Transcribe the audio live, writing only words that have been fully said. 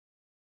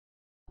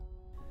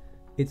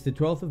It's the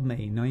 12th of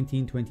May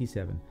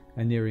 1927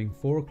 and nearing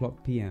 4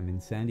 o'clock p.m. in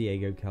San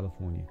Diego,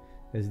 California,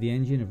 as the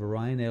engine of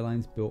Orion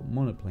Airlines built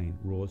monoplane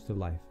roars to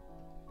life.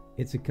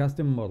 It's a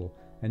custom model,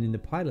 and in the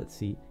pilot's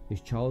seat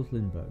is Charles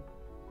Lindbergh.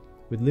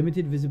 With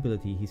limited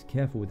visibility, he's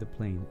careful with the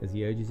plane as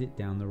he urges it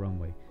down the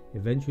runway,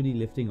 eventually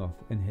lifting off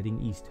and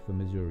heading east for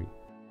Missouri.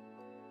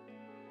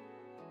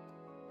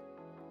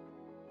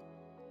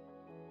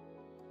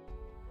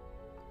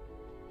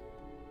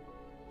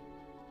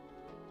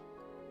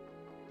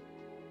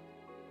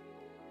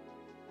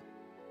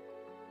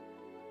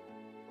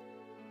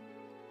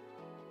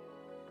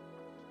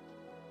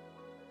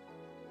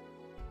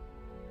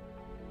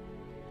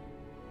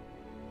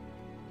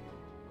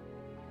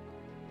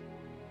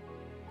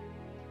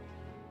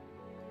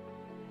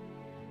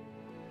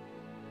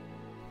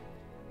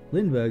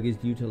 Lindbergh is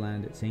due to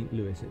land at St.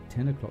 Louis at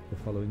 10 o'clock the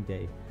following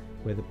day,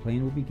 where the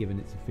plane will be given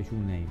its official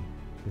name,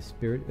 the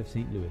Spirit of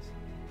St. Louis.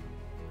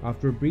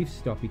 After a brief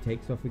stop, he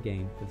takes off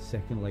again for the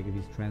second leg of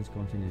his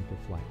transcontinental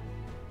flight.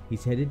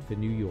 He's headed for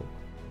New York.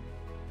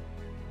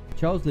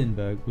 Charles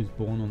Lindbergh was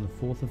born on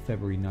the 4th of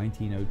February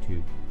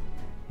 1902.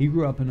 He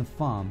grew up on a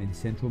farm in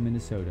central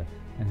Minnesota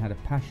and had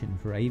a passion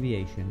for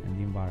aviation and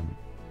the environment.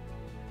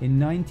 In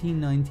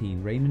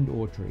 1919, Raymond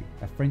Autry,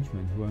 a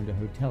Frenchman who owned a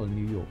hotel in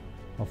New York,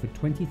 offered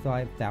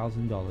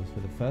 $25,000 for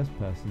the first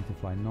person to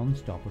fly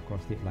non-stop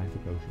across the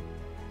Atlantic Ocean.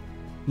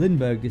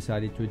 Lindbergh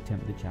decided to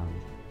attempt the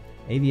challenge.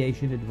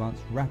 Aviation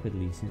advanced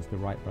rapidly since the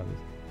Wright brothers,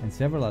 and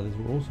several others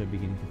were also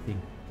beginning to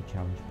think the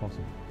challenge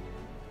possible.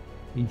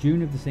 In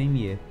June of the same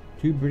year,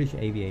 2 British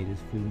aviators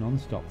flew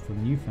non-stop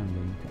from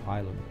Newfoundland to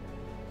Ireland.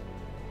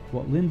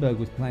 What Lindbergh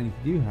was planning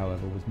to do,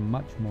 however, was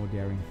much more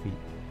daring feat.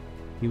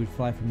 He would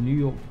fly from New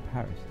York to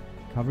Paris,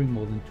 covering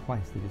more than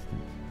twice the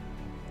distance.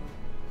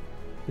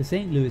 The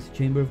St. Louis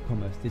Chamber of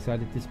Commerce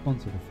decided to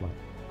sponsor the flight,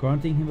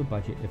 granting him a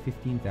budget of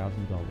 $15,000.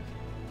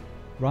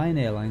 Orion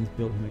Airlines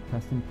built him a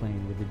custom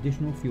plane with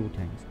additional fuel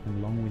tanks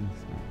and long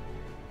wingspan,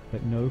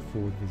 but no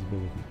forward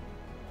visibility.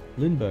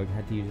 Lindbergh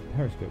had to use a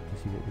periscope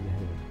to see what was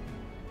ahead of him.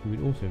 He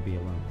would also be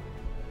alone.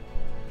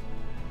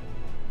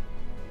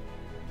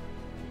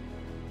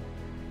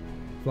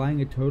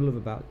 Flying a total of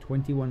about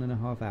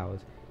 21.5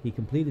 hours, he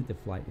completed the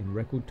flight in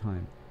record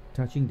time,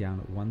 touching down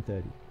at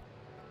 1:30.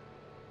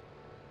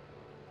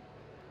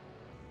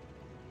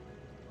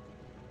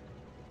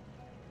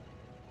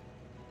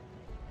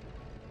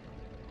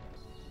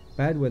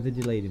 Bad weather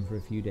delayed him for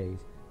a few days,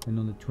 and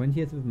on the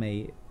 20th of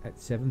May at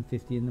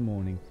 7:50 in the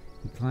morning,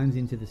 he climbs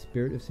into the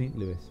Spirit of St.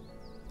 Louis.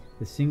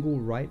 The single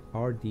Wright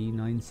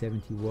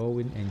RD-970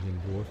 Whirlwind engine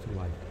roars to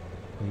life,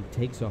 and he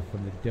takes off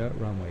from the dirt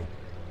runway,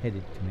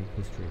 headed to make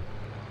history.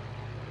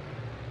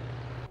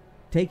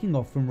 Taking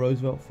off from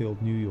Roosevelt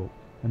Field, New York,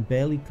 and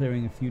barely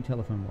clearing a few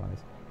telephone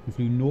wires, he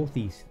flew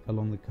northeast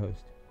along the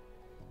coast.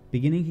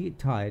 Beginning to get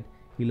tired,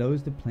 he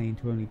lowers the plane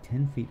to only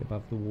 10 feet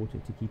above the water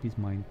to keep his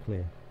mind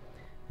clear.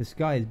 The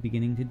sky is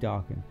beginning to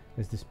darken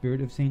as the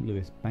Spirit of St.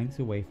 Louis banks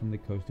away from the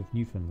coast of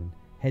Newfoundland,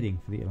 heading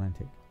for the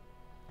Atlantic.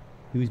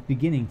 He was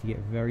beginning to get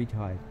very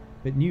tired,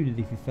 but knew that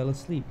if he fell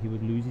asleep he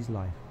would lose his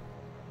life.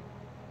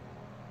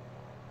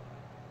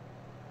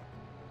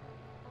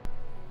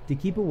 To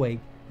keep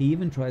awake, he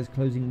even tries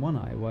closing one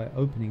eye while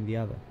opening the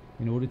other,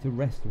 in order to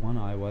rest one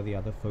eye while the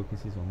other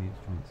focuses on the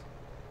instruments.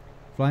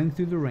 Flying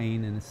through the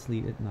rain and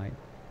sleet at night,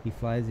 he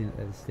flies in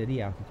at a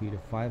steady altitude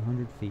of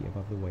 500 feet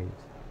above the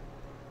waves.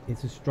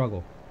 It's a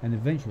struggle, and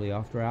eventually,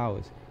 after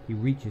hours, he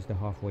reaches the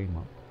halfway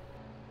mark.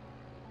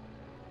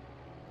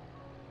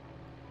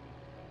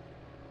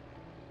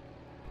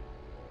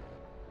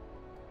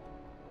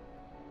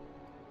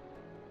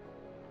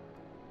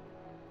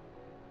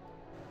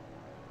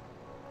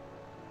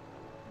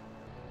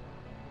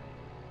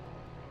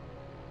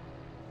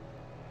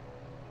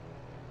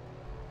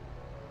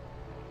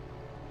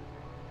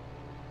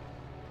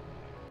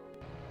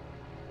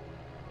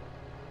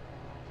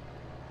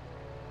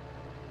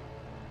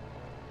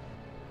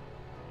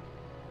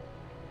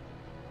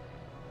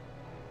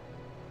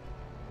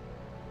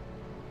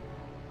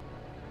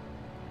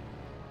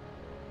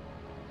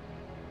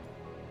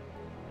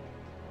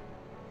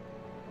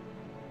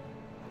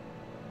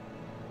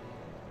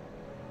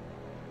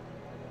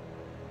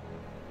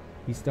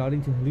 He's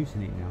starting to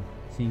hallucinate now,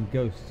 seeing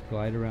ghosts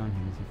glide around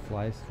him as he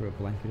flies through a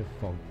blanket of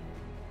fog.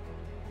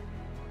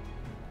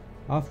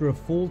 After a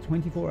full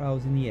 24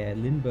 hours in the air,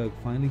 Lindbergh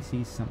finally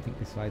sees something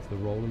besides the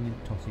rolling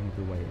and tossing of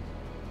the waves.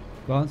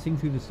 Glancing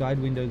through the side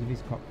windows of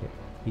his cockpit,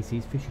 he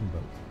sees fishing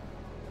boats.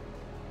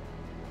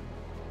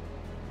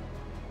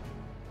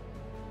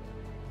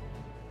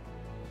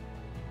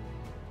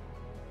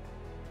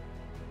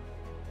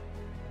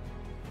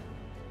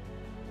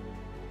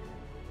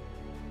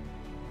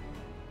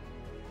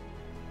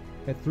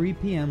 At 3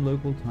 p.m.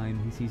 local time,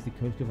 he sees the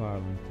coast of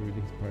Ireland through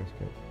his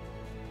periscope.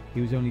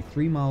 He was only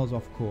 3 miles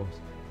off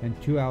course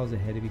and 2 hours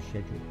ahead of his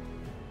schedule.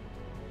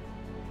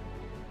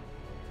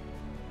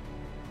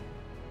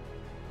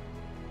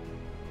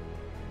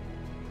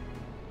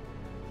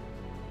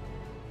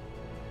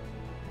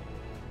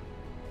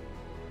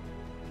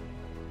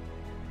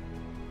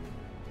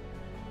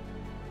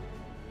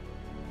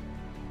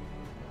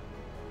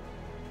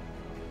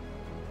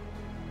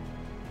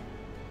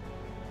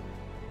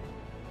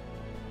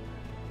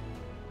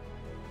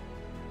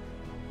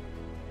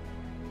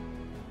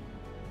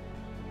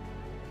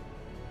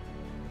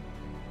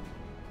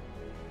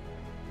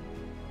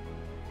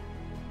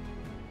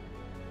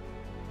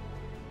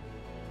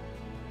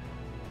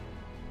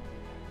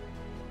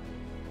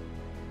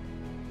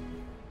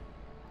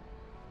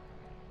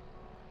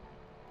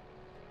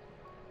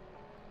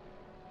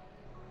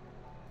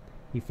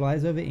 He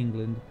flies over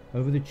England,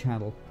 over the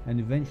Channel, and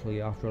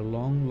eventually, after a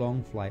long,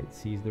 long flight,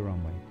 sees the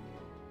runway.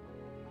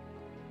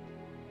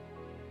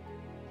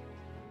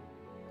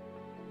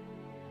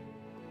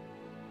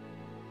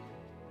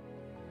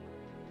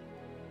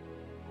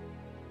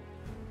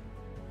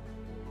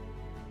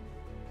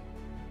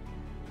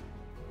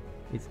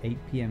 It's 8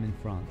 p.m. in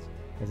France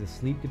as a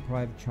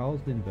sleep-deprived Charles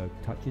Lindbergh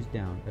touches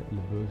down at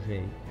Le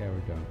Bourget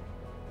Aerodrome,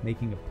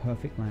 making a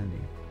perfect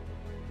landing.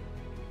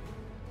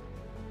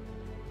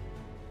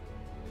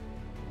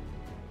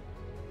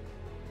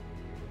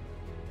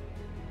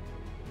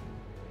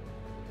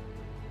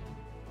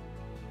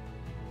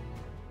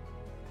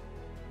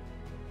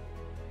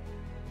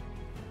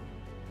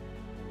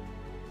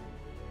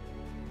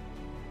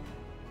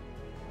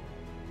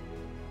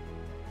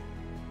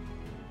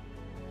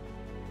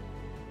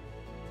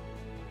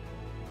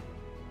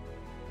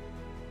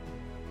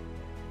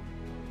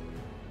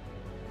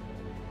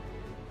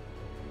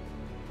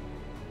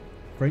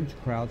 French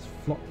crowds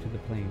flocked to the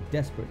plane,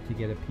 desperate to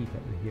get a peek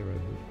at the hero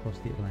who had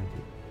crossed the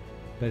Atlantic.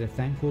 But a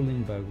thankful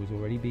Lindbergh was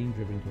already being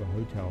driven to a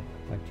hotel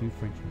by two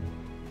Frenchmen.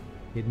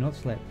 He had not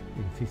slept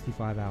in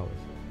 55 hours.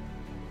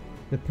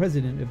 The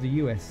President of the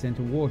US sent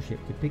a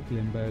warship to pick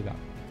Lindbergh up,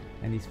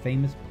 and his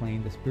famous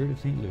plane, the Spirit of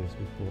St. Louis,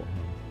 was brought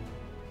home.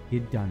 He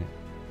had done it.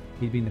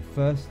 He had been the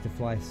first to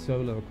fly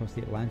solo across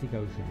the Atlantic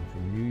Ocean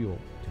from New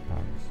York to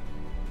Paris.